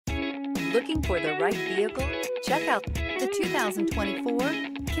Looking for the right vehicle? Check out the 2024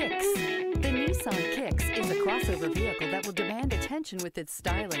 Kicks. The Nissan Kicks is a crossover vehicle that will demand attention with its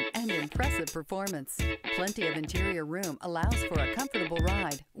styling and impressive performance. Plenty of interior room allows for a comfortable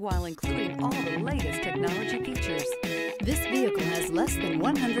ride while including all the latest technology features. This vehicle has less than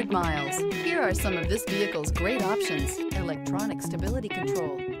 100 miles. Here are some of this vehicle's great options: electronic stability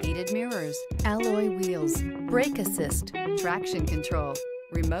control, heated mirrors, alloy wheels, brake assist, traction control,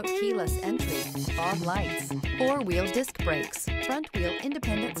 remote keyless entry, fog lights, four-wheel disc brakes, front-wheel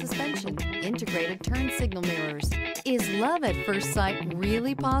independent suspension, integrated turn signal mirrors. Is love at first sight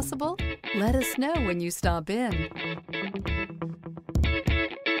really possible? Let us know when you stop in.